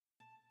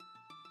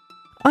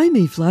I'm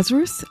Eve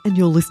Lazarus, and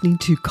you're listening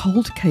to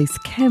Cold Case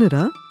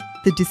Canada,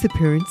 the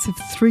disappearance of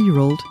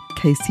 3-year-old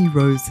Casey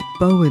Rose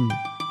Bohun.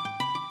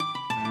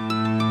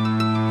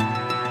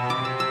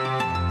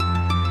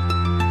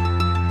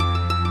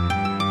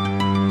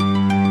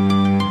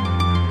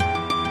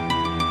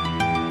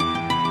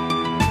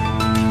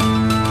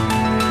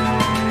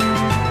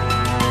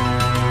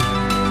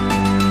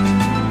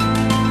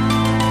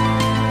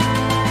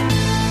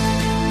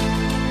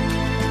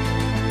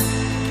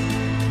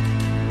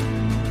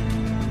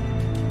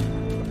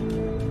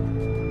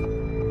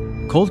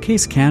 Cold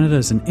Case Canada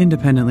is an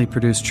independently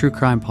produced true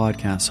crime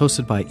podcast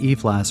hosted by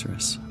Eve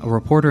Lazarus, a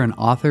reporter and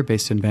author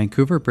based in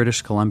Vancouver,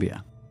 British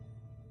Columbia.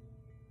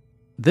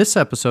 This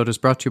episode is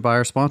brought to you by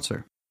our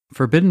sponsor,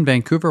 Forbidden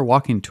Vancouver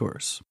Walking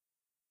Tours.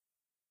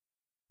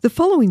 The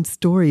following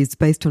story is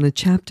based on a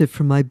chapter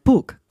from my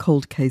book,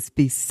 Cold Case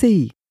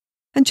BC.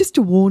 And just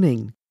a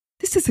warning,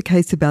 this is a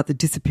case about the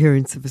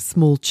disappearance of a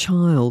small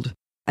child,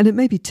 and it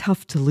may be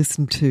tough to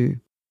listen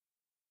to.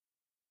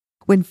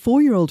 When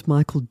 4-year-old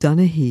Michael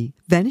Dunahee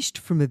vanished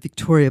from a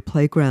Victoria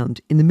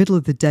playground in the middle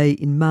of the day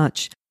in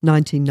March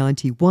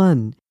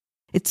 1991,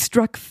 it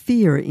struck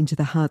fear into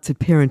the hearts of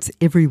parents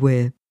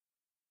everywhere.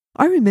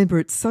 I remember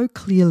it so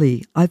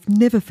clearly, I've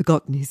never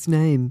forgotten his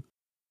name.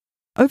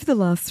 Over the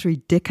last 3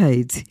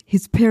 decades,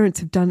 his parents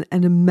have done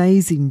an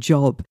amazing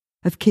job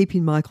of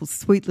keeping Michael's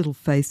sweet little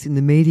face in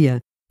the media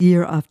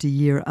year after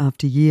year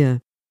after year,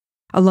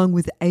 along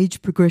with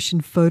age progression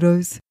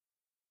photos,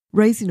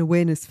 raising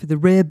awareness for the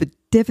rare but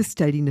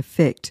devastating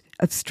effect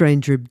of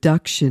stranger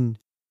abduction,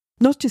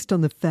 not just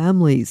on the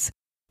families,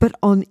 but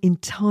on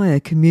entire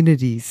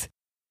communities.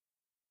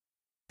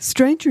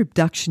 Stranger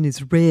abduction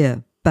is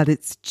rare, but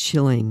it's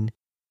chilling.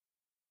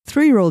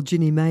 3-year-old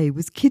Ginny May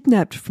was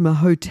kidnapped from a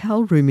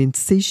hotel room in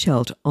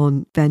Sechelt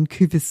on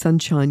Vancouver's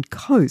Sunshine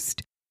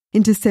Coast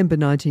in December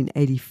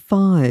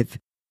 1985.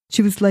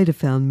 She was later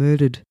found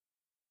murdered.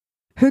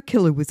 Her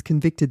killer was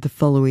convicted the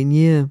following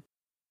year.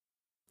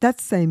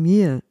 That same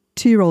year,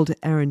 2-year-old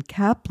Aaron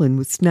Kaplan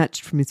was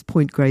snatched from his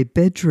Point Grey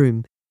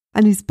bedroom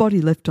and his body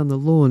left on the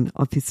lawn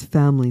of his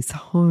family's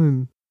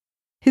home.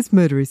 His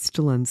murder is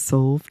still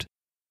unsolved.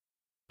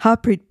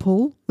 Harpreet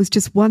Paul was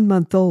just 1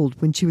 month old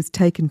when she was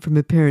taken from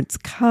her parents'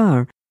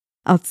 car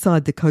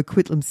outside the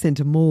Coquitlam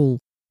Centre Mall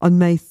on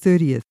May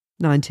 30th,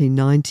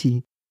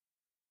 1990.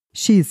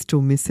 She is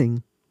still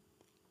missing.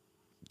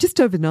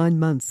 Just over 9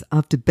 months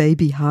after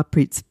baby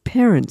Harpreet's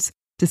parents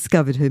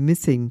discovered her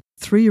missing,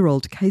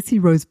 3-year-old Casey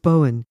Rose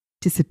Bohun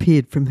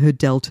disappeared from her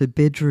Delta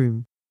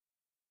bedroom.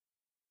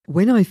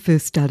 When I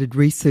first started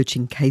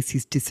researching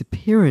Casey's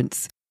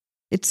disappearance,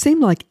 it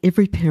seemed like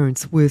every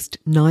parent's worst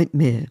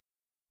nightmare.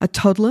 A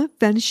toddler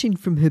vanishing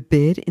from her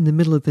bed in the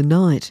middle of the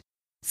night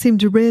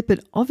seemed a rare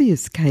but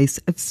obvious case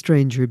of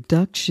stranger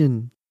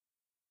abduction.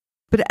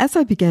 But as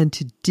I began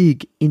to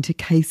dig into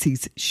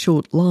Casey's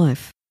short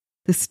life,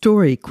 the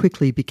story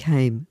quickly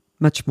became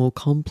much more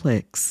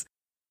complex.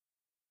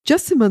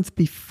 Just a month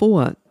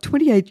before,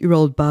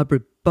 28-year-old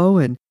Barbara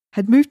Bohun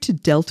had moved to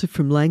Delta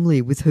from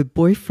Langley with her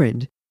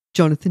boyfriend,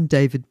 Jonathan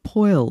David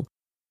Poyle,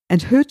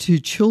 and her 2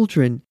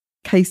 children,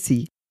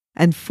 Casey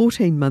and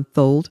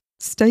 14-month-old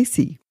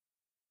Stacey.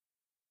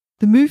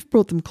 The move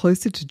brought them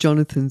closer to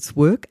Jonathan's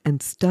work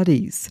and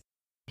studies.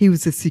 He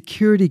was a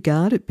security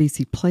guard at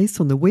BC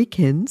Place on the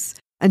weekends,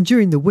 and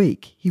during the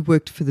week he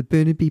worked for the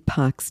Burnaby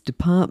Parks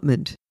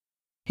Department.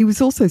 He was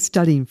also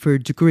studying for a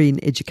degree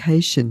in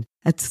education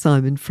at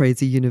Simon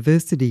Fraser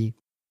University.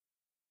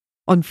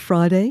 On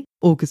Friday,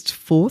 August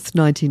 4th,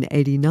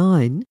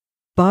 1989,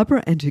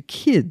 Barbara and her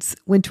kids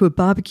went to a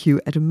barbecue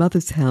at a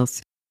mother's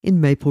house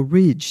in Maple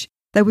Ridge.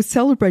 They were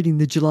celebrating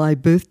the July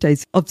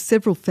birthdays of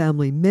several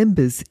family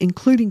members,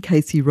 including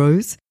Casey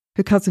Rose,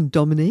 her cousin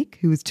Dominique,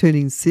 who was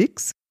turning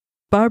 6,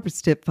 Barbara's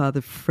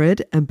stepfather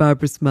Fred, and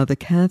Barbara's mother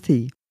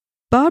Kathy.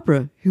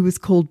 Barbara, who was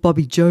called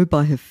Bobby Joe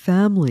by her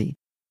family,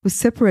 was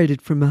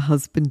separated from her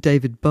husband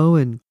David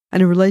Bohun,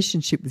 and her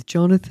relationship with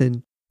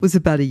Jonathan was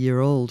about a year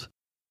old.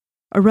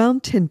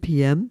 Around 10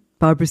 p.m,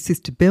 Barbara's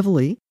sister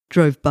Beverly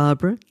drove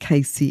Barbara,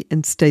 Casey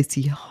and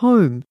Stacey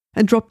home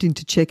and dropped in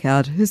to check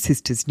out her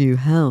sister's new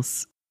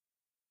house.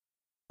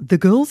 The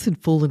girls had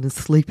fallen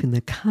asleep in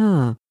the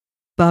car.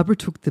 Barbara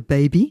took the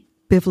baby,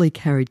 Beverly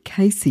carried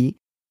Casey,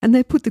 and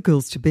they put the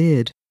girls to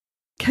bed.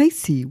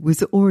 Casey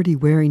was already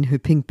wearing her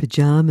pink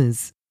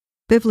pyjamas.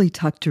 Beverly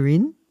tucked her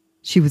in.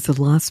 She was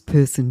the last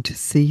person to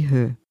see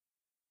her.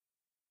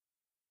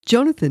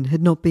 Jonathan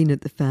had not been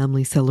at the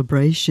family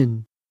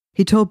celebration.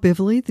 He told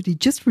Beverly that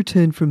he'd just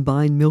returned from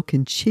buying milk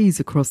and cheese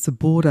across the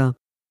border.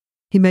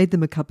 He made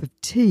them a cup of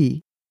tea,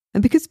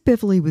 and because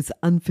Beverly was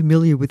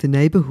unfamiliar with the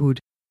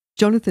neighbourhood,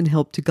 Jonathan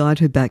helped to guide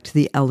her back to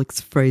the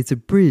Alex Fraser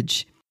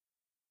Bridge.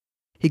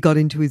 He got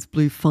into his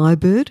blue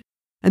Firebird,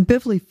 and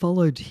Beverly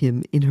followed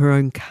him in her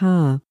own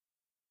car.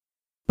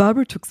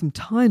 Barbara took some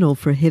Tylenol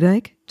for a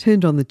headache,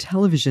 turned on the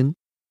television,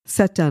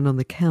 sat down on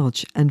the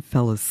couch and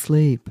fell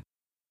asleep.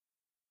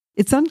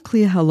 It's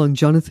unclear how long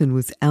Jonathan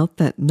was out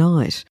that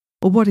night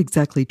or what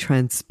exactly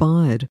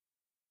transpired.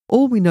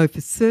 All we know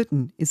for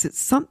certain is that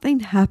something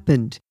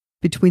happened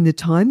between the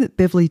time that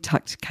Beverly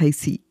tucked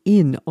Casey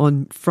in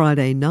on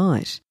Friday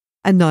night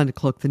and 9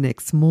 o'clock the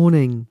next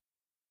morning.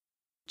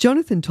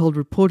 Jonathan told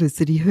reporters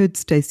that he heard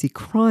Stacey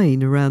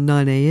crying around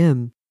 9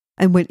 a.m.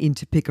 and went in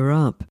to pick her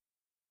up.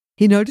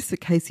 He noticed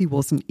that Casey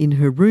wasn't in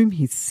her room,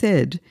 he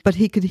said, but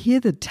he could hear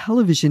the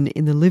television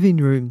in the living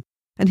room,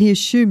 and he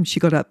assumed she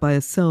got up by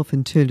herself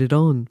and turned it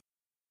on.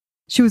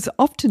 She was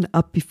often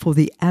up before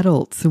the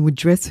adults and would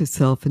dress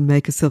herself and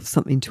make herself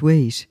something to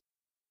eat.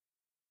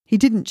 He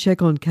didn't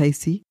check on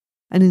Casey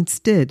and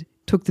instead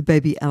took the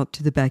baby out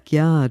to the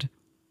backyard.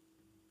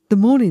 The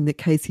morning that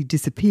Casey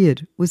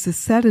disappeared was the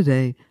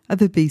Saturday of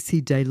the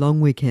BC Day long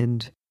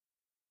weekend.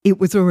 It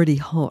was already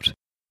hot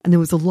and there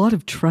was a lot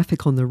of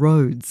traffic on the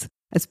roads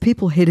as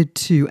people headed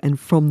to and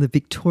from the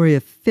Victoria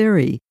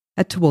Ferry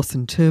at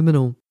Tsawwassen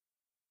Terminal.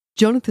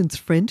 Jonathan's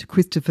friend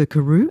Christopher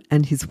Carew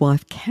and his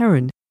wife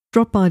Karen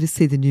dropped by to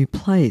see the new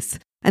place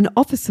and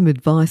offer some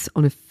advice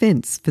on a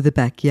fence for the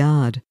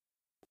backyard.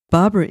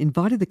 Barbara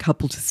invited the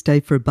couple to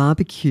stay for a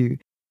barbecue,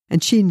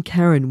 and she and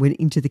Karen went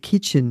into the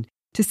kitchen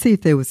to see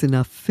if there was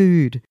enough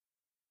food.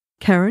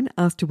 Karen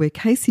asked her where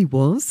Casey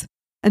was,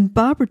 and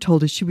Barbara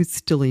told her she was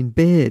still in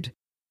bed.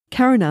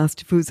 Karen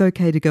asked if it was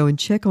okay to go and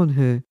check on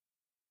her.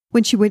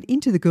 When she went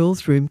into the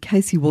girls' room,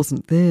 Casey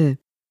wasn't there.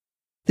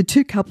 The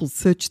two couples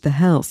searched the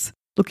house,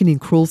 looking in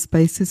crawl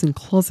spaces and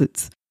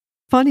closets.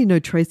 Finding no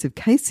trace of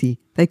Casey,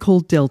 they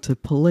called Delta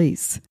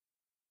Police.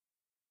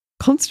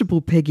 Constable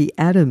Peggy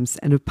Adams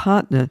and her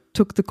partner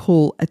took the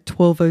call at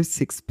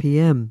 12:06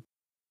 p.m.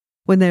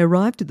 When they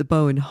arrived at the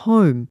Bohun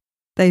home,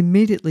 they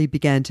immediately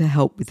began to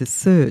help with the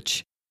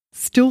search.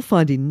 Still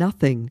finding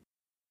nothing,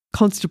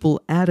 Constable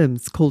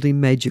Adams called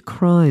in major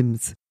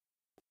crimes.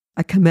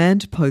 A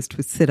command post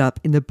was set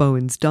up in the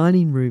Bohun's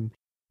dining room,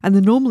 and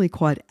the normally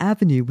quiet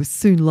avenue was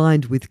soon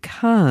lined with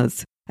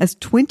cars as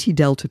 20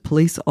 Delta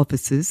police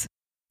officers,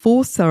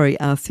 4 Surrey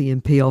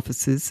RCMP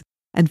officers,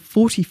 and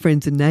 40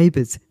 friends and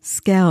neighbours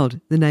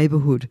scoured the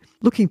neighbourhood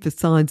looking for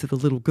signs of the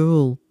little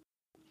girl.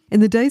 In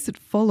the days that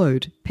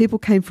followed, people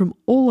came from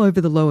all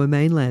over the Lower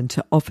Mainland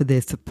to offer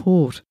their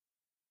support.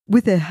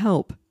 With their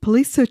help,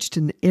 police searched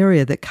an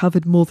area that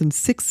covered more than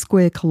 6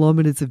 square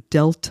kilometres of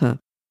delta,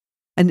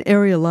 an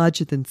area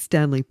larger than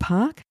Stanley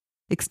Park,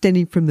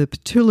 extending from the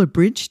Petula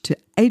Bridge to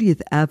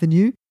 80th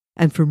Avenue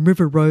and from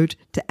River Road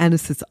to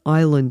Annacis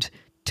Island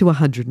to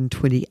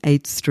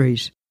 128th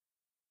Street.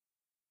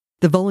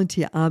 The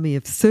volunteer army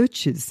of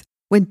searchers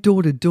went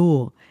door to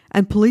door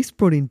and police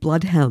brought in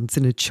bloodhounds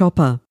and a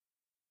chopper.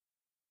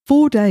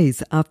 4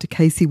 days after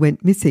Casey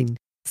went missing,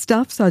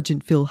 Staff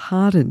Sergeant Phil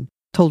Harden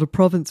told a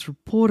Province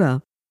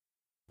reporter,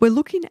 "We're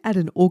looking at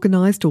an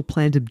organised or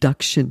planned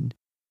abduction.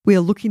 We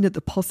are looking at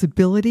the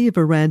possibility of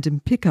a random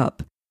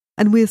pickup,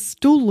 and we are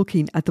still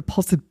looking at the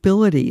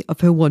possibility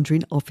of her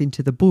wandering off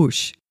into the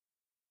bush."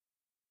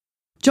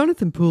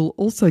 Jonathan Poole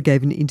also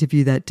gave an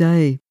interview that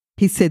day.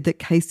 He said that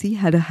Casey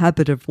had a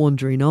habit of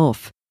wandering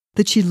off,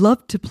 that she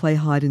loved to play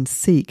hide and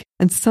seek,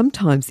 and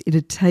sometimes it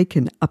had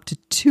taken up to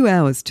 2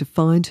 hours to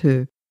find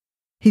her.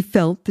 He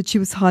felt that she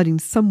was hiding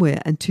somewhere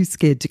and too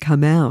scared to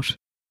come out.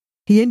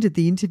 He ended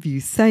the interview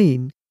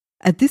saying,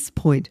 "At this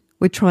point,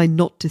 we're trying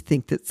not to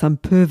think that some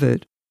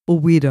pervert or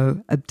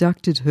weirdo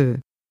abducted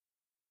her."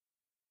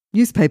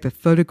 Newspaper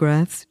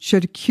photographs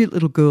showed a cute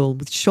little girl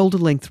with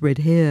shoulder-length red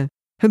hair.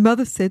 Her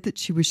mother said that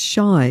she was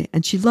shy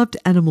and she loved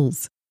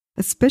animals,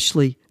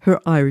 especially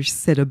her Irish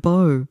setter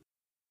Bo.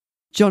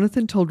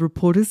 Jonathan told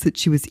reporters that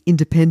she was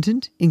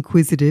independent,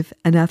 inquisitive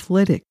and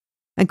athletic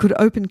and could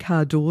open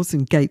car doors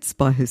and gates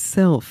by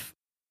herself.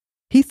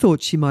 He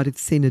thought she might have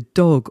seen a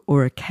dog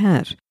or a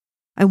cat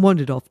and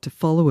wandered off to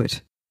follow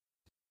it.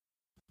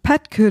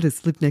 Pat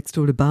Curtis lived next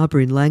door to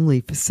Barbara in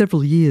Langley for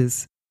several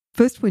years,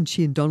 first when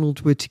she and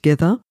Donald were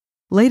together,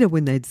 later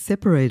when they'd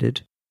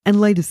separated, and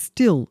later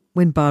still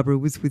when Barbara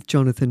was with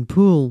Jonathan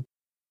Poole.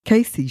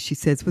 Casey, she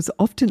says, was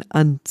often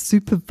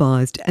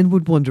unsupervised and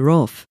would wander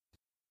off.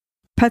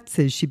 Pat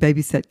says she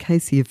babysat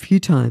Casey a few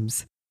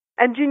times.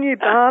 And you knew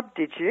Barb,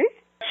 did you?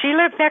 She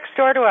lived next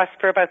door to us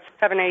for about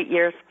 7-8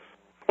 years.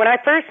 When I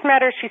first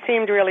met her, she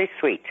seemed really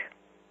sweet.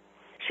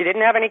 She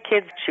didn't have any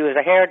kids. She was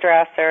a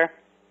hairdresser.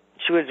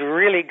 She was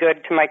really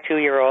good to my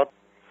 2-year-old.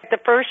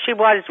 At first, she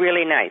was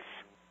really nice.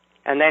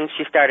 And then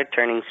she started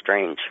turning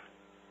strange.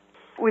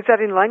 Was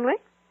that in Langley?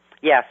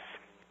 Yes.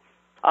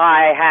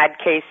 I had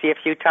Casey a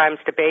few times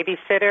to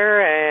babysit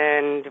her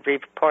and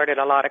reported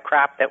a lot of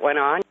crap that went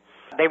on.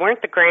 They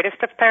weren't the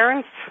greatest of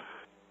parents.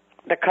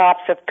 The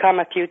cops have come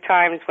a few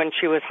times when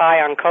she was high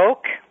on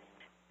coke,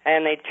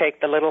 and they'd take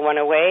the little one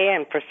away,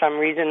 and for some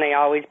reason they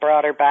always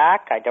brought her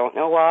back. I don't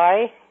know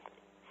why.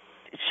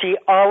 She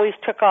always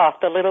took off.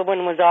 The little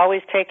one was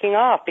always taking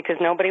off because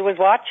nobody was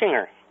watching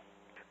her.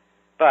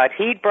 But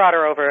he'd brought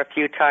her over a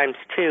few times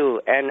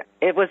too, and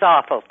it was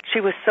awful. She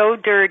was so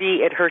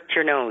dirty it hurt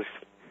your nose.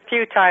 A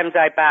few times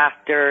I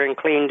bathed her and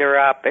cleaned her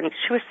up, and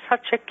she was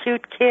such a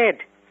cute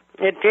kid.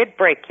 It did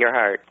break your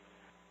heart.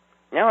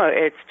 No,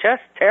 it's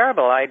just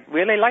terrible. I'd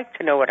really like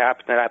to know what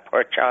happened to that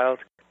poor child.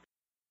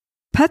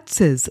 Pat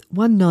says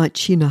one night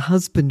she and her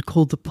husband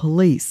called the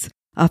police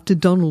after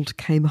Donald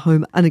came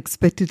home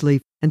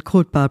unexpectedly and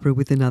caught Barbara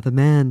with another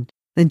man,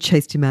 then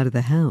chased him out of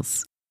the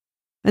house.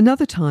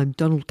 Another time,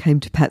 Donald came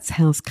to Pat's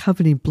house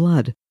covered in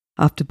blood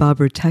after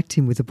Barbara attacked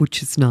him with a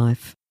butcher's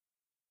knife.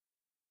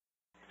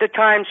 The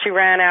time she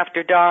ran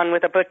after Don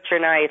with a butcher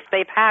knife,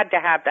 they've had to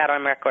have that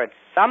on record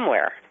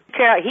somewhere.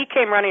 He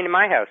came running to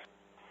my house,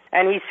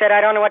 and he said, I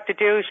don't know what to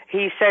do.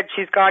 He said,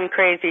 she's gone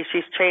crazy.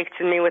 She's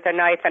chasing me with a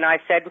knife. And I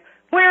said,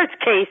 where's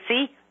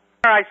Casey?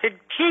 I said,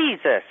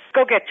 Jesus,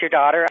 go get your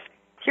daughter.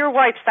 Your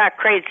wife's that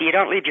crazy. You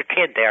don't leave your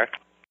kid there.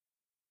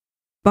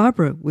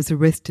 Barbara was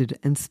arrested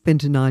and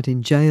spent a night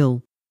in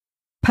jail.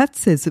 Pat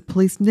says that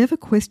police never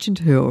questioned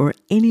her or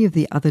any of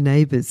the other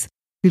neighbours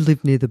who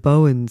lived near the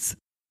Bohun's.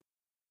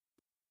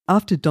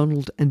 After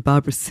Donald and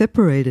Barbara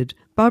separated,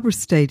 Barbara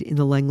stayed in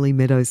the Langley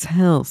Meadows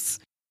house.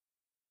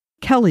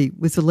 Callie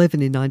was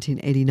 11 in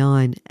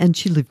 1989 and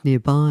she lived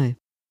nearby.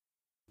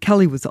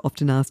 Callie was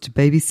often asked to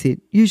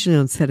babysit, usually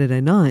on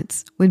Saturday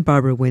nights when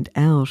Barbara went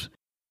out.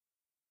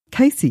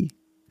 Casey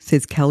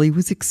says Callie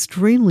was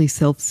extremely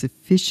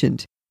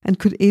self-sufficient and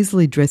could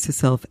easily dress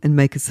herself and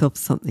make herself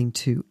something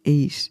to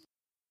eat.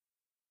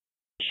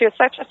 She was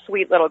such a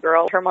sweet little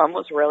girl. Her mom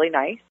was really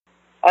nice.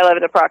 I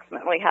lived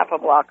approximately half a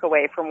block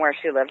away from where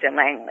she lived in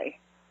Langley.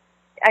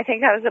 I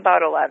think I was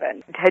about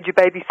 11. Had you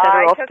babysit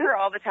her often? I took her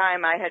all the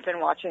time. I had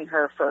been watching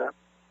her for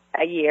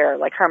a year.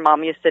 Like, her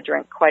mom used to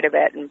drink quite a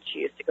bit, and she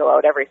used to go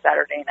out every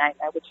Saturday night,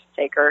 and I would just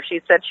take her.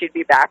 She said she'd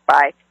be back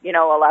by,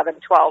 11,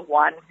 12,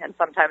 1, and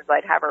sometimes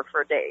I'd have her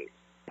for days.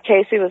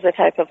 Casey was the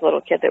type of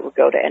little kid that would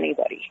go to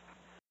anybody.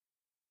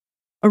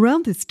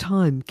 Around this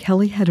time,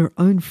 Callie had her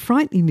own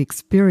frightening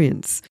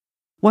experience.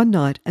 One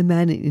night, a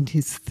man in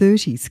his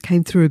 30s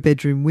came through a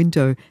bedroom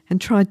window and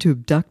tried to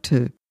abduct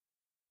her.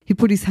 He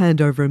put his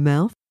hand over her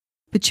mouth,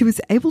 but she was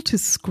able to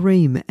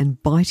scream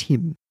and bite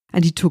him,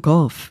 and he took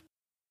off.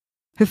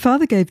 Her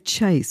father gave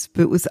chase,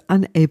 but was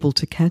unable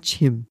to catch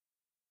him.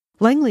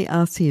 Langley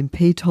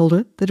RCMP told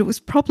her that it was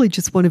probably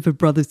just one of her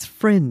brother's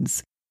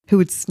friends who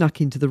had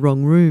snuck into the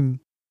wrong room.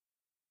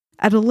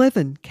 At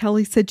 11,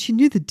 Callie said she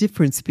knew the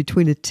difference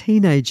between a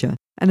teenager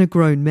and a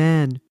grown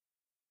man.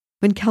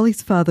 When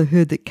Callie's father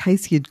heard that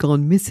Casey had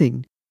gone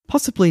missing,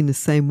 possibly in the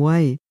same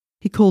way,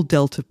 he called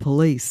Delta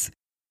Police.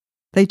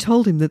 They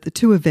told him that the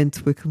two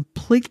events were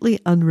completely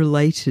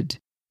unrelated,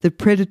 that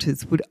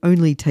predators would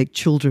only take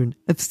children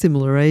of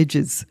similar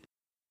ages.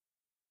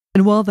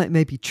 And while that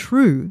may be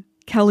true,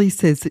 Callie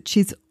says that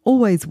she's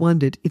always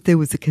wondered if there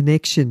was a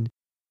connection,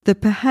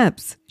 that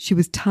perhaps she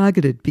was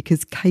targeted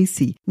because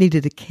Casey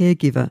needed a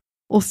caregiver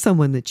or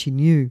someone that she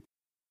knew.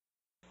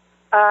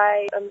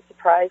 I am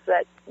surprised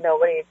that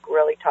nobody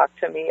really talked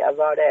to me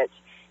about it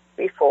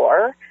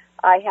before.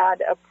 I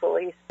had a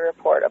police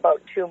report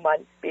about 2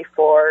 months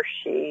before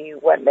she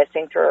went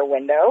missing through her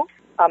window.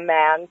 A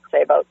man,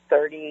 say about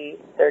 30,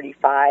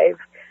 35,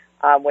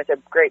 with a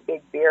great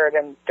big beard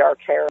and dark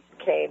hair,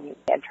 came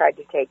and tried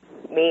to take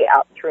me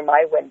out through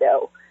my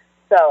window.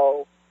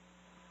 So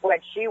when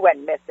she went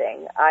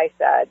missing, I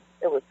said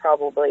it was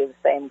probably the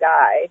same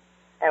guy.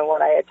 And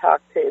when I had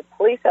talked to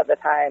police at the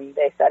time,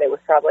 they said it was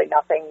probably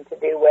nothing to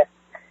do with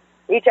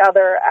each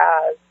other,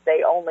 as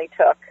they only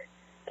took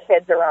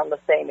kids around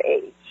the same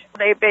age.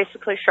 They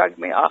basically shrugged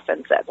me off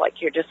and said,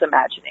 you're just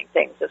imagining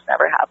things. This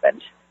never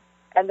happened.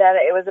 And then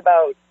it was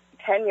about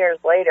 10 years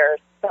later,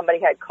 somebody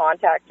had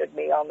contacted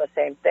me on the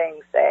same thing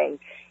saying,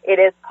 it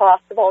is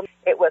possible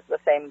it was the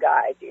same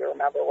guy. Do you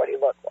remember what he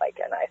looked like?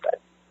 And I said,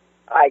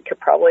 I could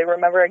probably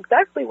remember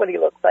exactly what he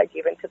looks like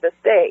even to this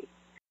day.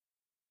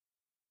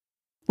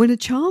 When a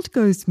child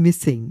goes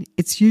missing,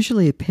 it's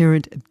usually a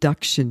parent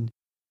abduction,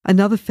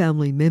 another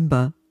family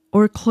member,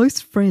 or a close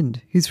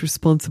friend who's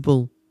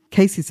responsible.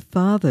 Casey's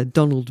father,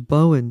 Donald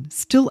Bohun,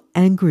 still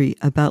angry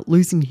about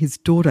losing his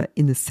daughter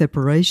in the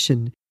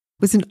separation,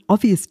 was an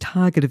obvious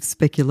target of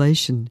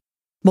speculation.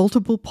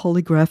 Multiple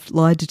polygraph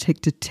lie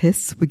detector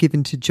tests were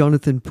given to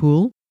Jonathan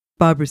Poole,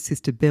 Barbara's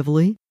sister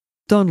Beverly,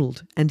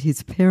 Donald and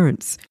his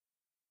parents.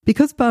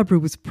 Because Barbara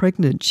was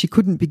pregnant, she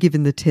couldn't be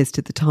given the test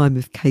at the time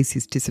of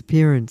Casey's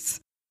disappearance.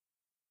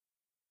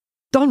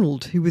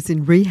 Donald, who was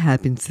in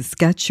rehab in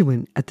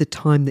Saskatchewan at the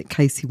time that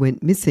Casey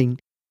went missing,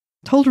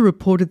 told a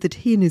reporter that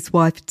he and his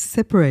wife had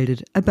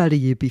separated about a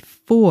year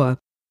before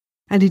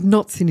and had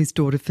not seen his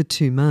daughter for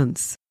 2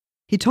 months.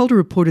 He told a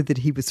reporter that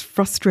he was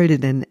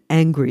frustrated and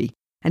angry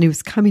and he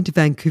was coming to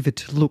Vancouver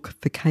to look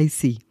for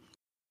Casey.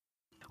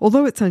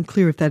 Although it's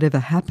unclear if that ever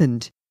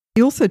happened,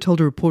 he also told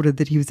a reporter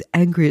that he was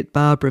angry at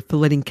Barbara for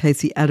letting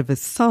Casey out of her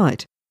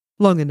sight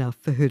long enough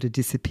for her to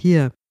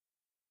disappear.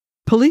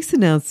 Police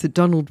announced that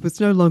Donald was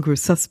no longer a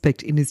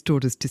suspect in his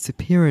daughter's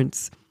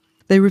disappearance.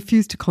 They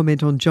refused to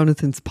comment on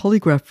Jonathan's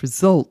polygraph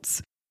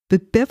results,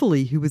 but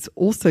Beverly, who was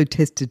also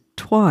tested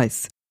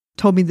twice,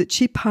 told me that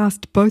she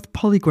passed both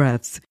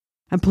polygraphs,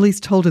 and police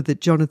told her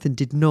that Jonathan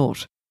did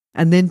not,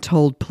 and then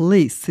told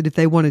police that if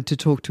they wanted to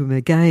talk to him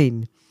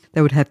again,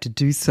 they would have to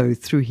do so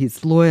through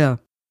his lawyer.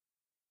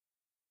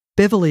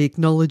 Beverly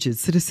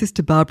acknowledges that her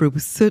sister Barbara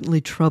was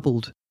certainly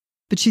troubled,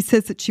 but she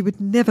says that she would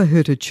never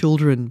hurt her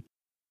children.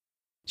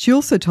 She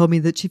also told me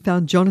that she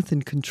found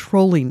Jonathan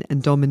controlling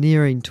and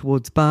domineering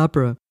towards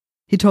Barbara.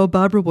 He told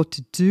Barbara what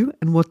to do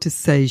and what to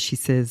say, she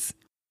says.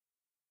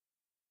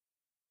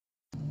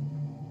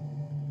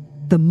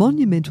 The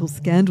Monumental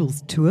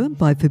Scandals Tour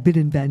by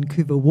Forbidden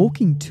Vancouver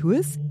Walking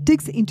Tours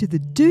digs into the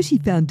dirty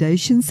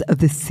foundations of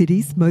the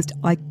city's most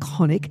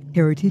iconic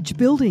heritage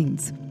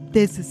buildings.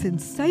 There's a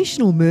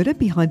sensational murder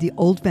behind the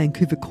old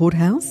Vancouver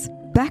courthouse,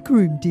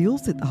 backroom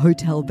deals at the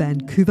Hotel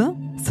Vancouver,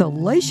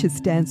 salacious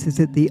dances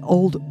at the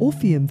old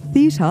Orpheum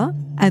Theatre,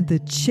 and the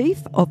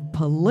Chief of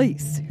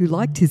Police who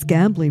liked his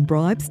gambling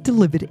bribes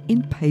delivered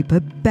in paper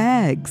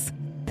bags.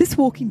 This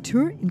walking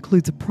tour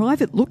includes a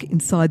private look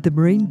inside the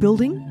Marine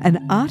Building,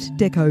 an Art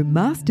Deco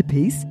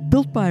masterpiece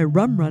built by a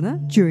rum runner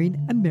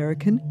during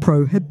American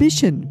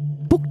Prohibition.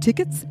 Book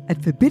tickets at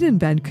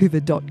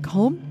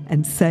forbiddenvancouver.com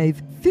and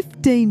save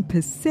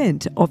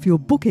 15% off your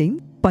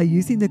booking by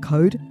using the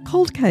code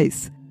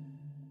COLDCASE.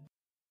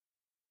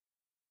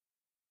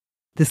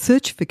 The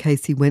search for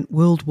Casey went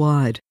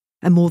worldwide,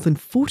 and more than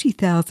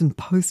 40,000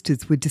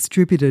 posters were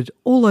distributed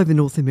all over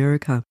North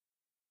America.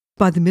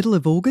 By the middle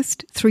of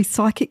August, 3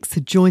 psychics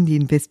had joined the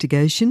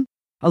investigation,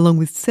 along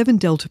with 7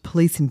 Delta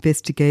police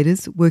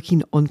investigators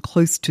working on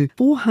close to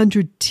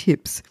 400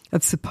 tips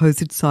of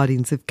supposed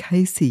sightings of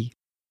Casey.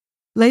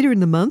 Later in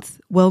the month,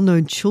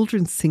 well-known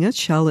children's singer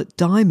Charlotte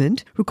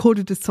Diamond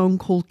recorded a song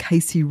called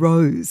Casey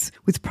Rose,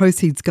 with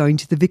proceeds going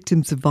to the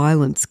Victims of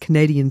Violence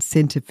Canadian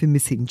Centre for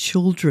Missing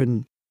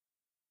Children.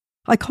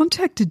 I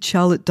contacted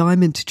Charlotte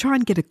Diamond to try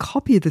and get a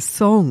copy of the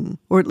song,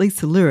 or at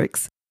least the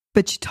lyrics,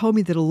 but she told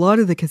me that a lot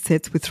of the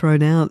cassettes were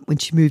thrown out when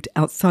she moved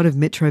outside of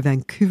Metro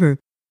Vancouver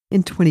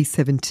in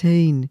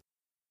 2017.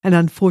 And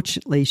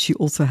unfortunately, she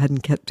also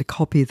hadn't kept a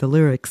copy of the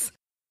lyrics.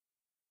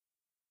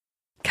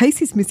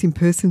 Casey's missing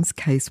persons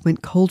case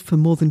went cold for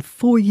more than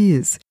 4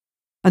 years,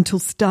 until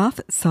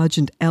Staff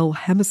Sergeant Al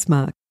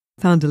Hammersmark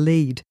found a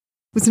lead. It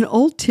was an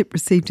old tip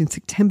received in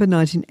September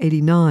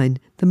 1989,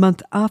 the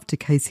month after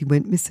Casey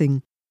went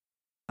missing.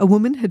 A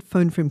woman had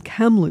phoned from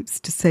Kamloops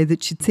to say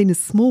that she'd seen a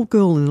small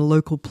girl in a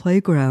local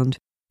playground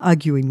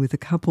arguing with a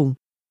couple.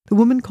 The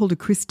woman called her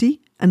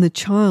Christy, and the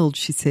child,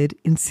 she said,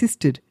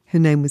 insisted her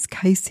name was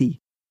Casey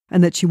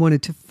and that she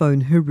wanted to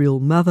phone her real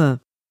mother.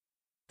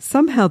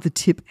 Somehow the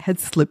tip had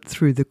slipped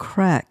through the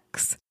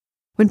cracks.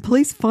 When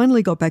police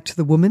finally got back to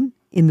the woman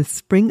in the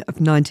spring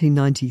of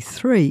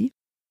 1993,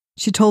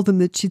 she told them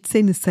that she'd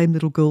seen the same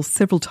little girl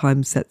several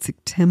times that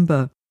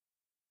September.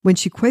 When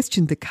she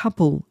questioned the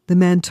couple, the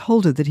man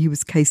told her that he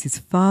was Casey's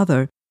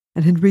father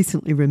and had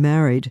recently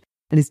remarried,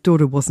 and his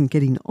daughter wasn't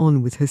getting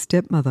on with her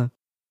stepmother.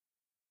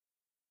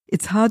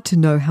 It's hard to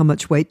know how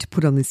much weight to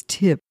put on this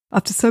tip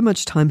after so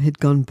much time had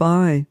gone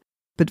by,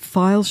 but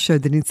files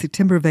showed that in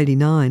September of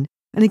 89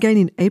 and again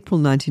in April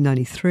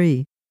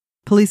 1993,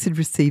 police had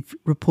received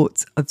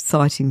reports of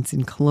sightings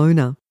in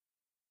Kelowna.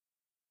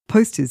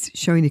 Posters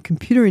showing a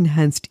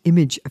computer-enhanced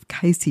image of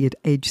Casey at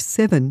age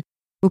 7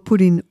 were put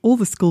in all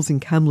the schools in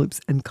Kamloops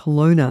and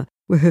Kelowna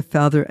where her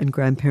father and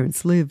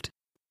grandparents lived.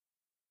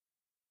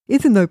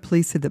 Even though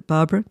police said that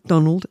Barbara,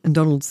 Donald and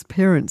Donald's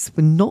parents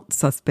were not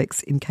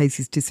suspects in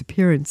Casey's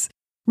disappearance,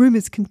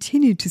 rumours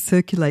continued to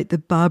circulate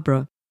that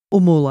Barbara,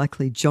 or more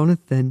likely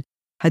Jonathan,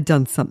 had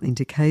done something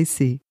to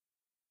Casey.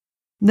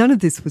 None of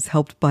this was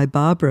helped by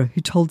Barbara,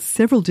 who told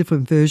several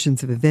different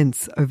versions of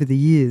events over the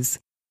years.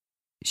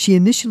 She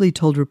initially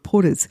told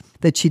reporters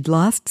that she'd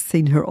last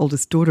seen her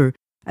oldest daughter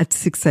at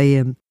 6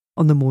 a.m.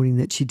 on the morning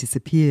that she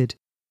disappeared.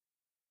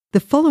 The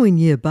following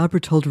year,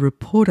 Barbara told a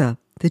reporter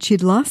that she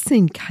had last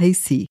seen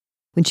Casey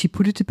when she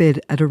put her to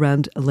bed at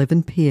around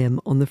 11 p.m.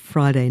 on the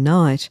Friday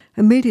night,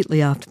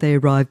 immediately after they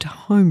arrived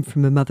home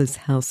from her mother's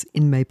house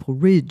in Maple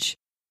Ridge.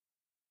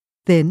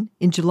 Then,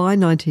 in July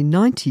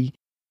 1990,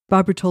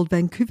 Barbara told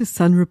Vancouver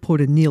Sun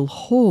reporter Neil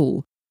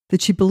Hall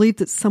that she believed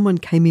that someone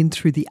came in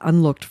through the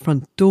unlocked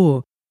front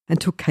door and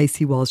took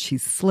Casey while she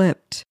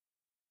slept.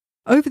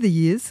 Over the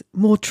years,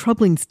 more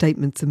troubling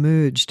statements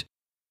emerged.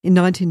 In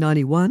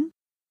 1991,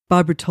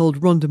 Barbara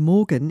told Rhonda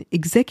Morgan,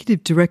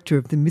 Executive Director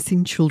of the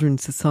Missing Children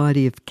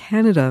Society of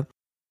Canada,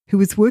 who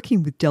was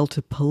working with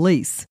Delta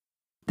Police,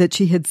 that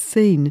she had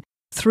seen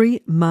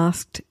 3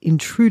 masked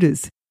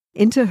intruders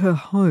enter her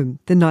home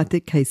the night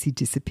that Casey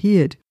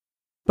disappeared.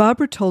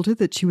 Barbara told her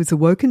that she was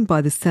awoken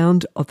by the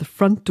sound of the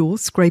front door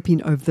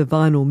scraping over the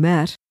vinyl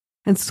mat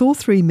and saw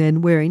 3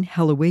 men wearing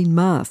Halloween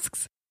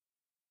masks.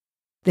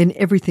 Then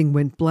everything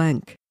went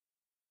blank.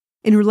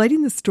 In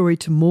relating the story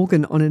to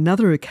Morgan on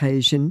another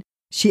occasion,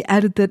 she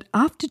added that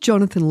after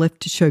Jonathan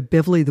left to show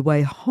Beverly the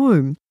way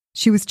home,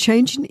 she was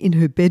changing in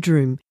her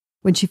bedroom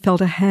when she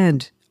felt a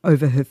hand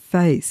over her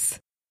face.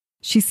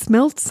 She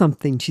smelled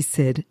something, she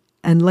said,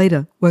 and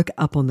later woke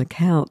up on the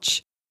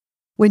couch.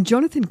 When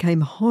Jonathan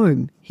came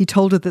home, he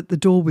told her that the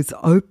door was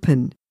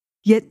open,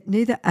 yet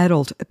neither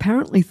adult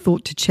apparently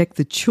thought to check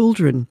the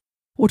children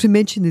or to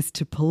mention this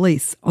to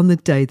police on the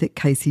day that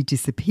Casey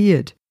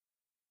disappeared.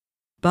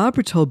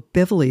 Barbara told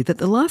Beverly that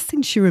the last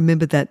thing she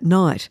remembered that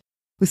night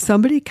was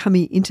somebody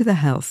coming into the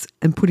house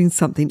and putting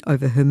something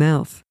over her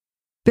mouth.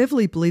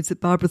 Beverly believes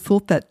that Barbara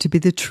thought that to be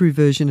the true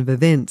version of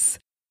events.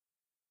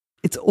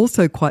 It's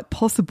also quite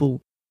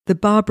possible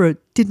that Barbara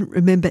didn't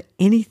remember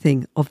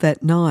anything of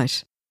that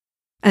night,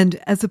 and,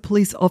 as a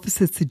police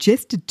officer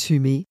suggested to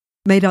me,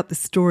 made up the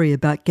story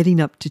about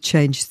getting up to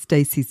change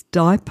Stacey's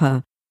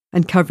diaper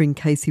and covering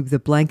Casey with a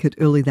blanket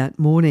early that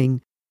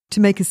morning to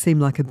make her seem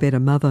like a better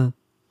mother.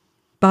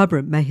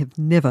 Barbara may have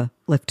never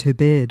left her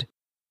bed.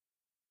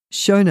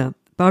 Shona,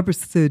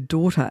 Barbara's third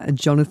daughter and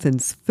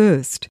Jonathan's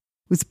first,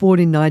 was born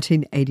in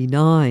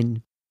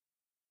 1989.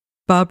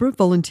 Barbara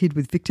volunteered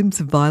with Victims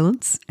of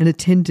Violence and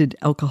attended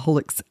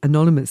Alcoholics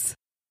Anonymous.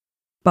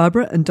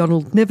 Barbara and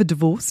Donald never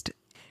divorced,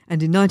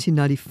 and in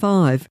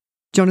 1995,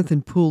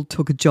 Jonathan Poole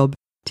took a job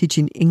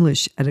teaching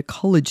English at a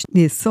college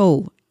near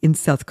Seoul in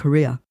South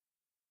Korea.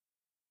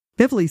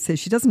 Beverly says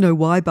she doesn't know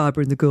why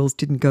Barbara and the girls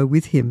didn't go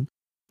with him,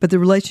 but the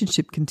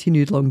relationship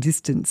continued long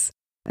distance,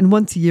 and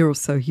once a year or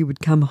so he would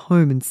come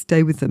home and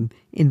stay with them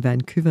in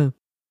Vancouver.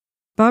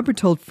 Barbara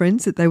told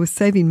friends that they were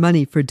saving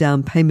money for a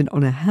down payment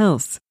on a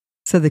house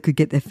so they could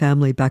get their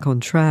family back on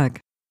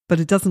track, but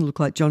it doesn't look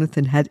like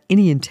Jonathan had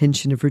any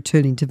intention of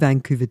returning to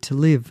Vancouver to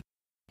live.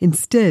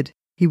 Instead,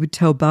 he would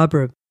tell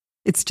Barbara,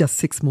 "It's just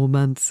 6 more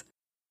months."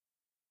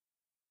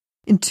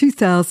 In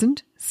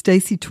 2000,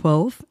 Stacey,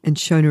 12, and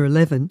Shona,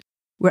 11,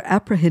 were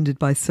apprehended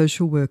by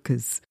social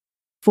workers.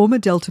 Former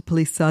Delta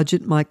Police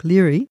Sergeant Mike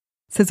Leary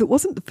says it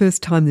wasn't the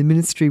first time the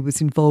ministry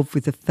was involved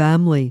with a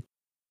family.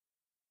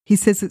 He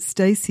says that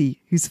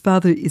Stacey, whose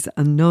father is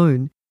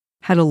unknown,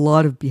 had a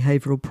lot of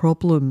behavioural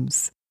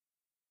problems.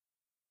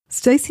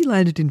 Stacey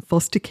landed in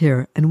foster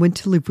care and went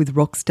to live with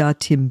rock star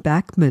Tim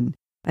Bachman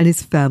and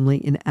his family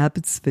in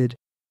Abbotsford.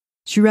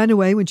 She ran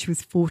away when she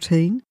was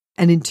 14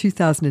 and in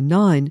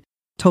 2009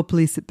 told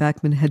police that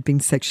Bachman had been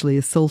sexually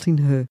assaulting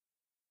her.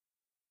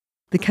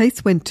 The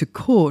case went to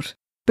court,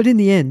 but in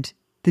the end,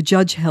 the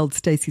judge held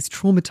Stacey's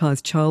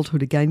traumatised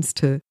childhood against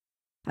her,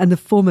 and the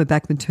former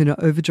Bachman Turner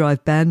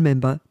Overdrive band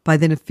member, by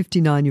then a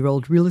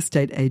 59-year-old real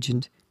estate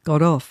agent,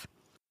 got off.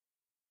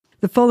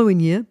 The following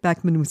year,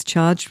 Bachman was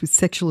charged with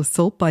sexual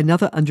assault by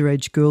another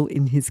underage girl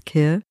in his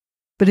care,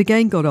 but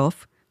again got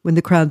off when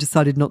the Crown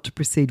decided not to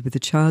proceed with the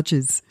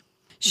charges.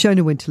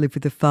 Shona went to live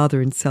with her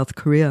father in South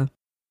Korea.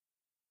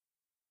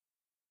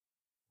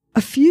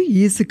 A few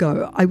years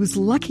ago, I was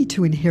lucky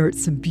to inherit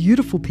some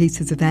beautiful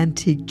pieces of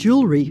antique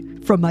jewellery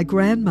from my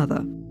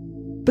grandmother.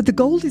 But the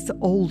gold is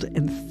old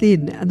and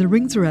thin and the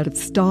rings are out of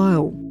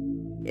style.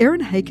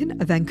 Erin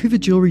Haken, a Vancouver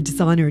jewellery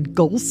designer and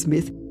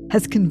goldsmith,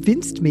 has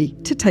convinced me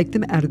to take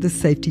them out of the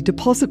safety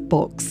deposit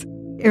box.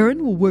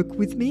 Erin will work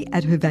with me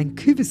at her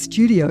Vancouver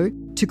studio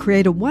to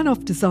create a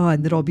one-off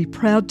design that I'll be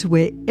proud to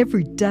wear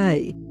every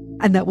day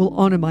and that will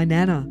honour my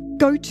nana.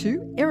 Go to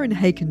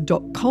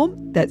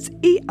erinhaken.com, that's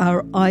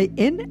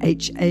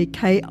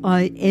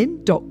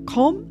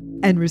erinhakin.com,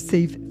 and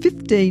receive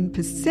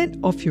 15%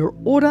 off your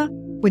order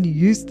when you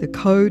use the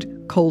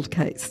code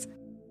COLDCASE.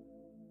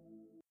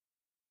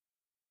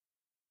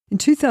 In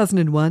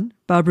 2001,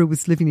 Barbara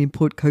was living in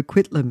Port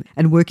Coquitlam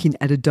and working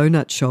at a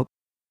donut shop.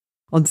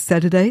 On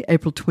Saturday,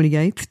 April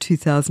 28,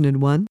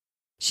 2001,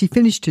 she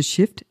finished her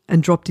shift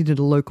and dropped in at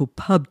a local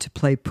pub to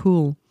play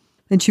pool.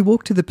 Then she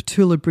walked to the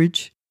Petula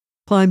Bridge,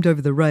 climbed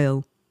over the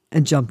rail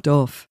and jumped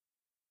off.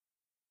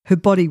 Her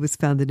body was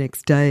found the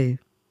next day.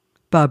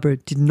 Barbara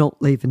did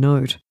not leave a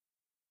note.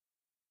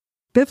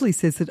 Beverly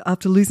says that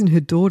after losing her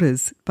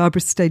daughters,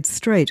 Barbara stayed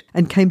straight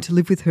and came to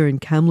live with her in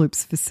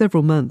Kamloops for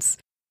several months.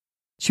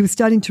 She was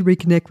starting to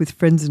reconnect with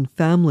friends and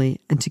family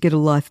and to get her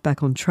life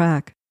back on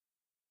track.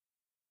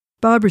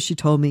 Barbara, she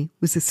told me,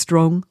 was a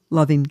strong,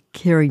 loving,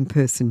 caring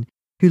person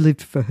who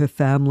lived for her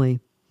family.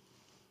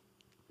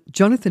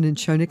 Jonathan and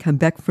Shona came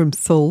back from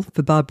Seoul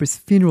for Barbara's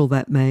funeral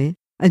that May,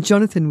 and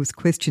Jonathan was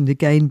questioned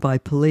again by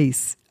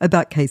police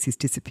about Casey's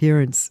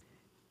disappearance.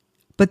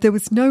 But there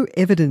was no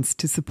evidence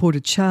to support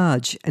a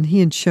charge, and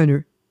he and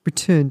Shona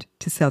returned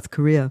to South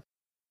Korea.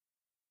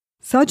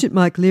 Sergeant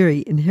Mike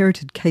Leary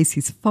inherited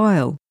Casey's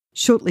file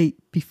shortly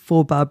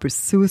before Barbara's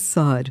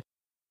suicide,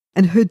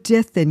 and her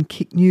death then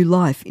kicked new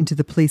life into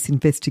the police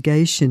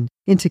investigation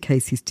into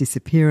Casey's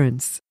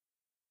disappearance.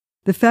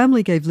 The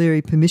family gave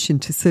Leary permission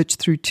to search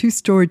through 2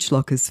 storage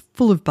lockers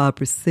full of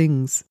Barbara's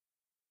things.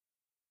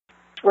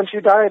 When she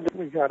died,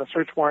 we got a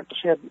search warrant.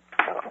 She had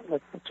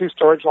 2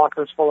 storage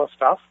lockers full of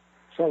stuff.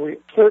 So we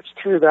searched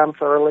through them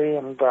thoroughly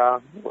and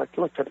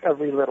looked at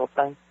every little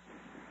thing.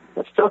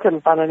 But still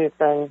couldn't find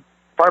anything.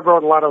 Barbara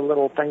wrote a lot of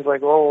little things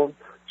like,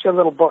 she had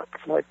little books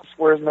like,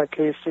 "Where's my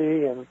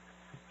Casey?" and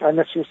 "I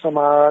miss you so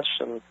much."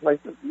 And we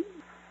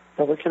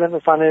could never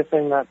find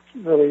anything that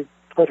really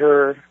put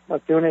her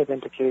doing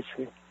anything to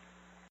Casey.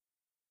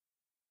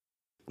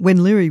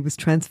 When Leary was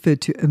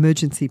transferred to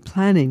emergency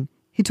planning,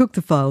 he took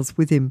the files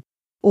with him,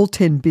 all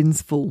 10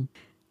 bins full,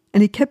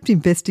 and he kept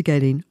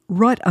investigating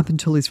right up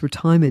until his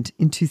retirement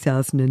in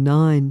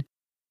 2009.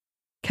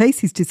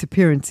 Casey's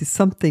disappearance is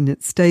something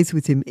that stays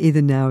with him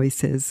even now, he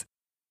says.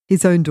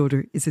 His own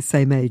daughter is the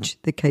same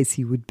age that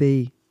Casey would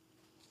be.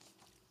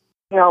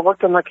 Yeah, I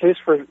worked on that case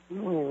for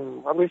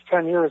at least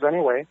 10 years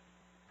anyway.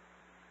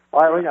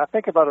 I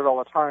think about it all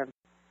the time.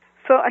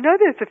 So I know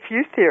there's a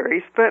few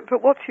theories,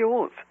 but what's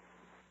yours?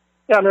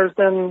 Yeah, and there's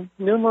been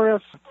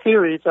numerous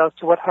theories as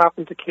to what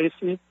happened to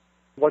Casey.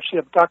 Was she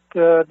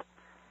abducted?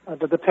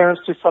 Did the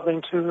parents do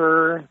something to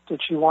her?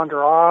 Did she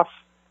wander off?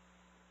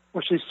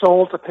 Was she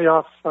sold to pay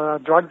off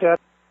drug debt?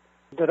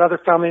 Did other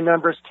family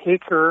members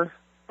take her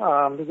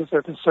because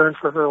they're concerned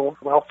for her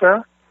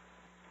welfare?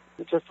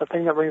 Just the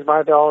thing that rings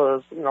my bell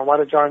is, why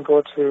did John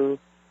go to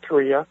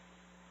Korea?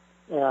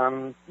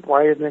 And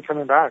why isn't he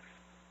coming back?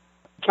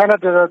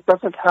 Canada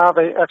doesn't have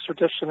an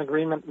extradition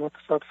agreement with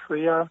South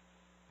Korea.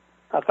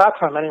 At that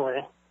time,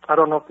 anyway. I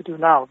don't know if they do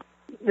now.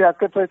 Yeah,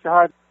 good place to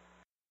hide.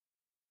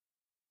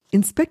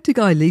 Inspector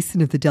Guy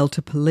Leeson of the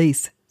Delta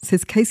Police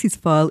says Casey's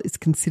file is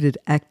considered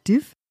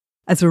active,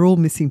 as are all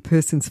missing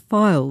persons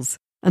files,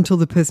 until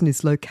the person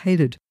is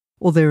located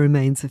or their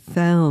remains are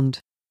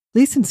found.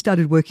 Leeson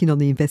started working on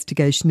the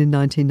investigation in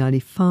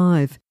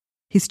 1995.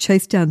 He's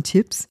chased down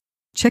tips,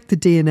 checked the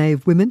DNA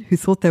of women who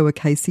thought they were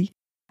Casey,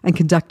 and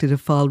conducted a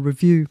file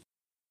review.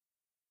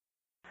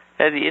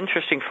 The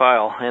interesting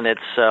file, and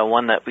it's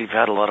one that we've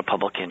had a lot of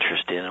public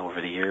interest in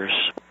over the years.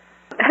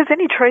 Has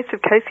any trace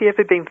of Casey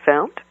ever been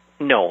found?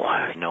 No,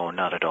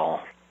 not at all.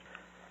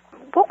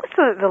 What was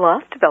the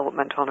last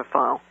development on a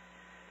file?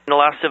 The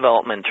last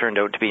development turned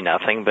out to be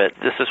nothing, but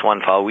this is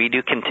one file. We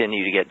do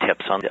continue to get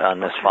tips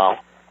on this file.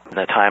 In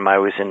the time I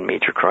was in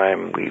major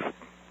crime, we've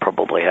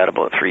probably had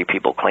about 3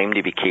 people claim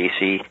to be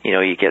Casey.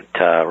 You get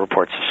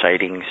reports of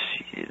sightings.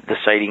 The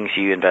sightings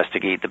you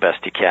investigate the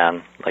best you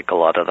can. Like a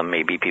lot of them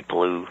may be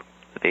people who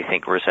they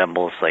think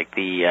resembles, like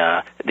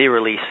they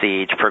release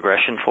the age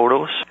progression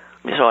photos.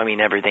 So,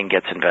 everything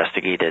gets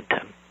investigated.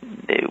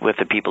 With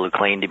the people who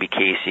claim to be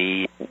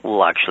Casey,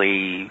 we'll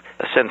actually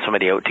send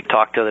somebody out to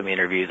talk to them,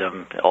 interview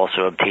them,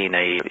 also obtain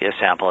a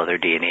sample of their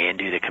DNA and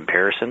do the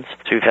comparisons.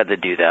 So we've had to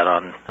do that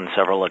on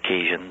several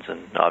occasions,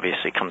 and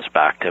obviously comes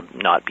back to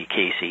not be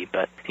Casey,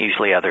 but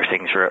usually other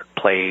things are at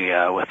play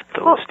with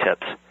those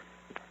tips.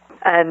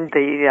 And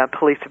the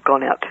police have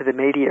gone out to the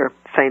media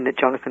saying that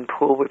Jonathan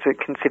Poole was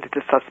considered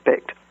a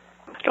suspect.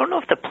 I don't know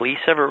if the police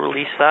ever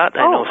released that.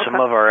 I know some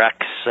of our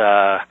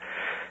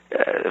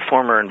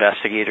former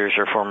investigators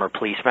or former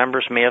police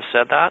members may have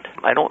said that.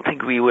 I don't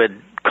think we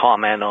would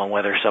comment on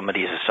whether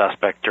somebody is a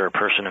suspect or a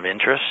person of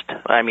interest.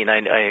 I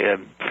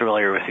am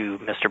familiar with who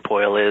Mr.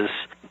 Poyle is.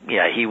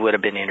 Yeah, he would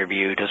have been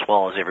interviewed as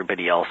well as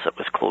everybody else that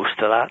was close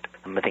to that.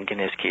 I think in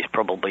his case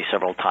probably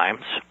several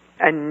times.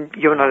 And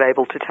you're not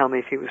able to tell me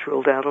if he was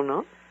ruled out or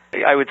not?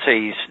 I would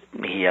say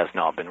he has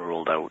not been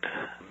ruled out.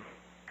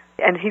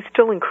 And he's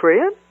still in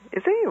Korea,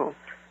 is he? Or?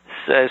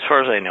 As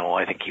far as I know,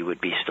 I think he would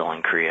be still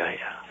in Korea,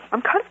 yeah.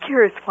 I'm kind of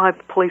curious why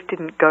the police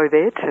didn't go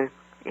there to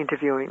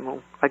interview him.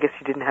 Well, I guess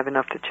he didn't have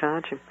enough to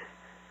charge him.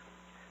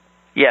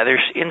 Yeah,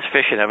 there's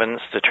insufficient evidence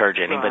to charge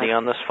anybody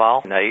on this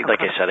file. Like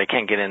I said, I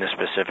can't get into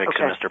specifics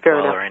of Mr.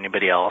 Poyle or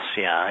anybody else.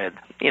 Yeah,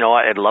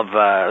 I'd love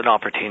an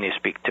opportunity to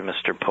speak to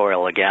Mr.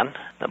 Poyle again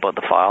about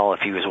the file if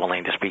he was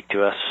willing to speak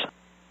to us.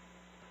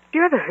 Have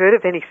you ever heard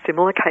of any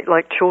similar case,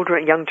 like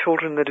young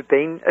children that have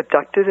been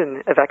abducted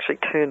and have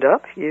actually turned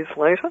up years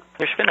later?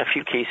 There's been a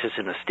few cases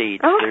in the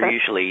States. Oh, okay. They're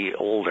usually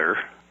older.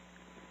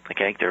 Like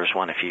I think there was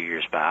one a few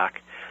years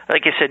back.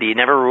 Like I said, you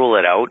never rule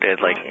it out.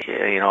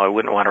 I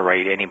wouldn't want to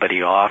write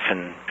anybody off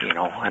and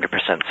 100%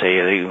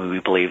 say we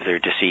believe they're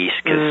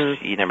deceased because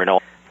you never know.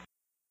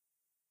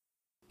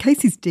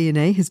 Casey's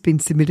DNA has been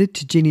submitted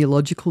to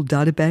genealogical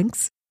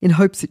databanks in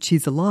hopes that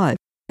she's alive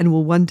and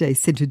will one day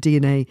send her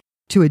DNA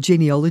to a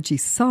genealogy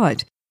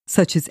site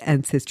such as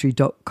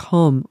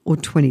Ancestry.com or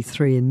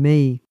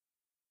 23andMe.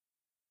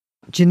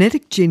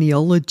 Genetic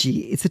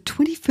genealogy is a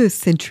 21st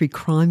century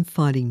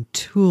crime-fighting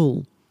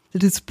tool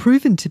that has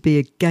proven to be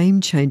a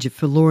game-changer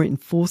for law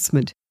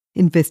enforcement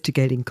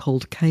investigating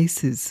cold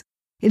cases.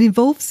 It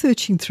involves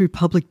searching through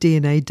public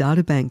DNA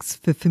databanks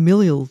for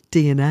familial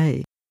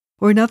DNA,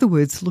 or in other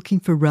words, looking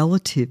for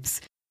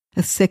relatives,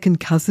 a second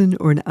cousin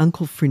or an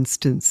uncle, for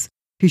instance,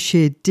 who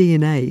shared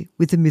DNA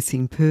with a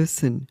missing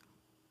person.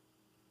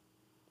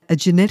 A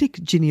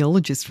genetic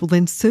genealogist will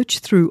then search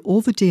through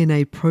all the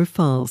DNA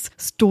profiles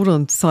stored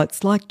on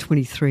sites like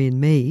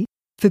 23andMe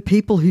for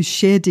people who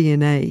share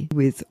DNA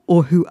with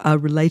or who are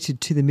related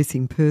to the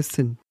missing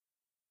person.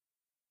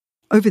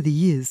 Over the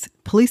years,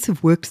 police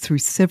have worked through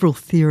several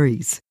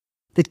theories: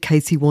 that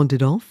Casey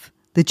wandered off,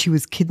 that she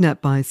was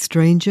kidnapped by a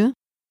stranger,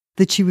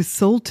 that she was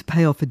sold to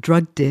pay off a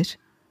drug debt,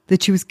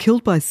 that she was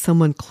killed by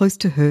someone close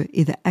to her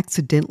either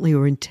accidentally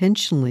or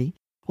intentionally,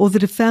 or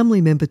that a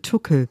family member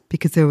took her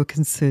because they were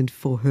concerned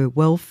for her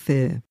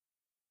welfare.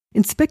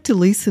 Inspector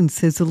Leeson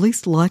says the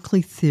least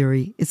likely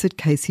theory is that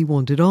Casey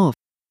wandered off.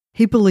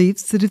 He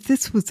believes that if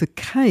this was the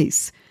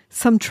case,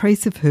 some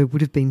trace of her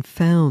would have been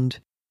found.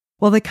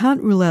 While they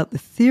can't rule out the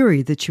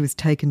theory that she was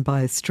taken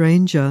by a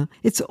stranger,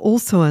 it's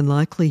also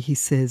unlikely, he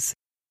says.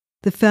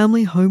 The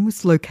family home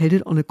was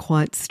located on a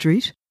quiet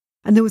street,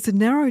 and there was a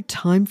narrow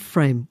time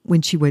frame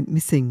when she went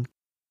missing.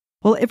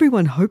 While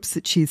everyone hopes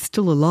that she is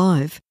still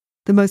alive,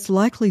 the most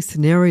likely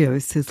scenario,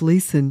 says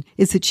Leeson,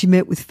 is that she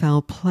met with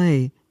foul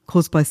play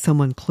caused by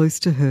someone close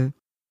to her.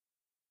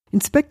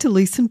 Inspector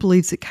Leeson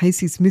believes that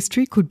Casey's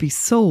mystery could be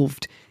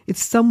solved if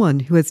someone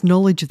who has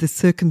knowledge of the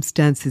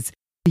circumstances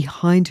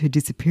behind her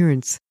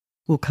disappearance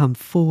will come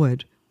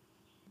forward.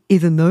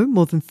 Even though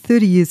more than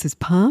 30 years has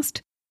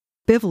passed,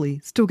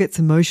 Beverly still gets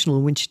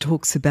emotional when she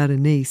talks about her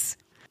niece.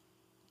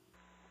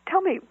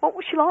 Tell me, what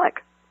was she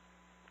like?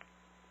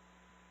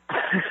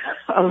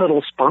 A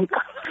little spunk.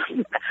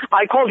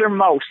 I called her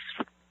Mouse.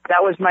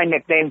 That was my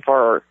nickname for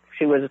her.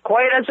 She was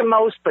quiet as a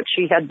mouse, but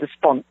she had the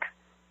spunk.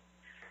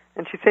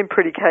 And she seemed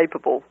pretty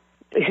capable.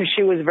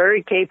 She was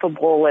very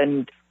capable,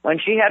 and when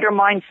she had her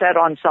mind set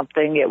on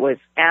something, it was,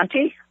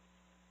 Auntie,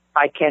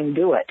 I can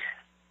do it.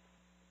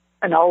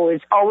 And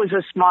always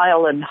a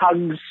smile and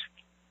hugs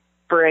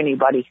for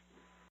anybody.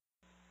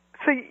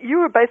 So you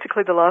were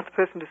basically the last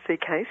person to see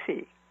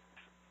Casey?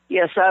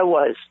 Yes, I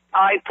was.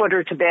 I put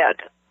her to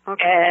bed.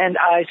 Okay. And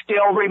I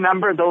still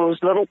remember those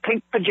little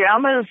pink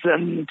pajamas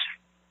and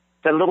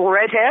the little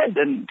red head.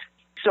 And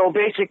so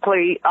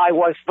basically, I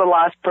was the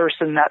last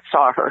person that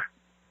saw her.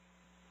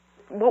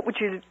 What would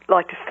you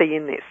like to see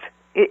in this?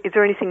 Is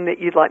there anything that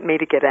you'd like me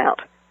to get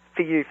out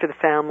for you, for the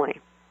family?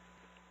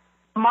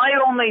 My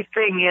only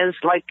thing is,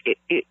 like,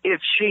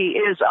 if she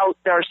is out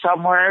there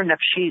somewhere and if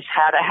she's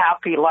had a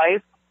happy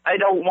life, I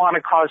don't want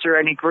to cause her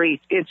any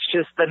grief. It's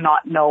just the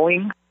not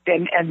knowing.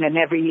 And then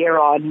every year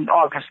on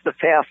August the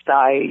 5th,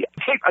 I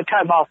take my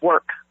time off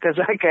work because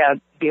I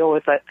can't deal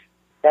with it.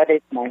 That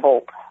is my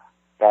hope,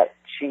 that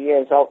she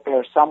is out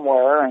there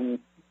somewhere and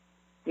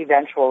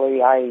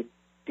eventually I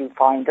do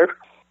find her.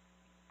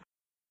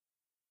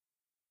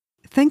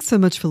 Thanks so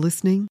much for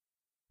listening.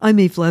 I'm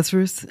Eve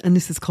Lazarus, and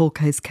this is Cold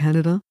Case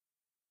Canada.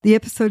 The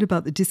episode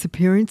about the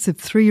disappearance of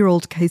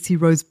 3-year-old Casey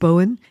Rose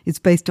Bohun is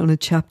based on a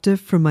chapter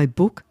from my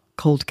book,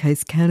 Cold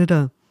Case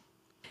Canada.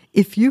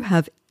 If you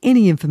have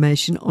any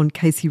information on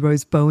Casey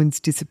Rose Bohun's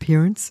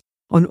disappearance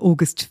on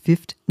August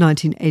 5th,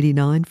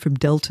 1989 from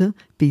Delta,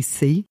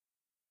 BC,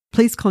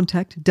 please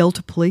contact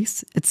Delta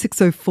Police at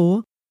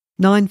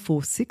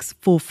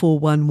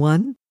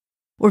 604-946-4411,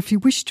 or if you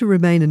wish to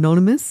remain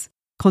anonymous,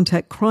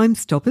 contact Crime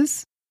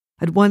Stoppers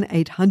at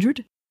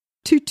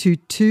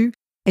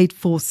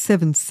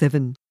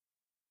 1-800-222-8477.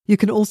 You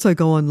can also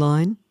go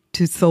online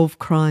to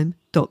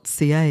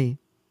solvecrime.ca.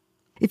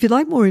 If you'd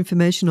like more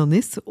information on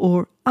this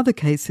or other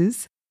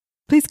cases,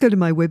 please go to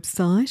my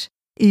website,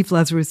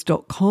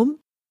 evelazarus.com,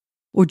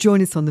 or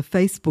join us on the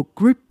Facebook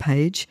group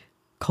page,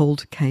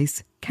 Cold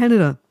Case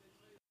Canada.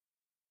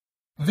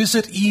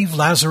 Visit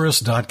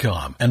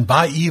evelazarus.com and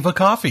buy Eve a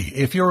coffee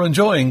if you're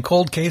enjoying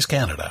Cold Case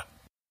Canada.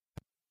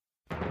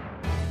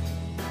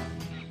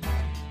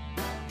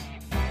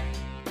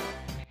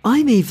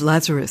 I'm Eve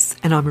Lazarus,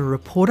 and I'm a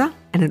reporter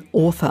and an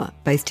author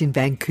based in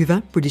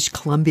Vancouver, British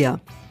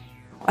Columbia.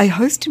 I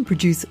host and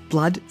produce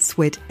Blood,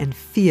 Sweat and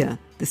Fear,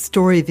 the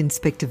story of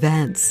Inspector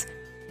Vance.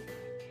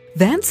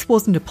 Vance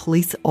wasn't a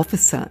police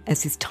officer,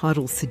 as his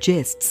title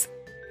suggests.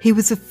 He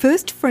was the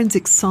first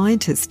forensic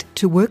scientist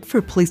to work for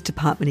a police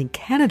department in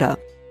Canada,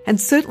 and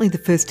certainly the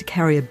first to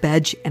carry a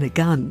badge and a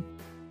gun.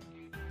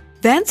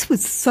 Vance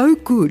was so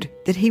good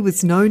that he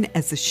was known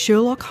as the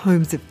Sherlock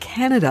Holmes of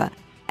Canada,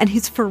 and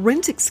his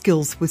forensic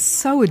skills were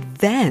so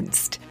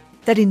advanced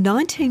that in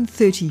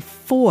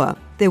 1934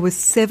 there were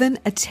 7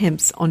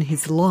 attempts on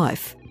his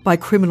life by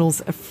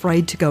criminals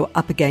afraid to go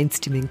up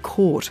against him in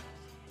court.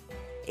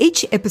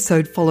 Each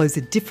episode follows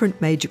a different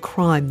major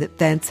crime that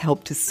Vance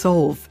helped to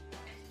solve.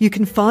 You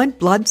can find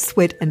Blood,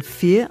 Sweat and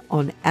Fear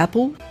on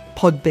Apple,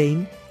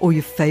 Podbean or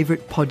your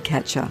favourite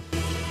podcatcher.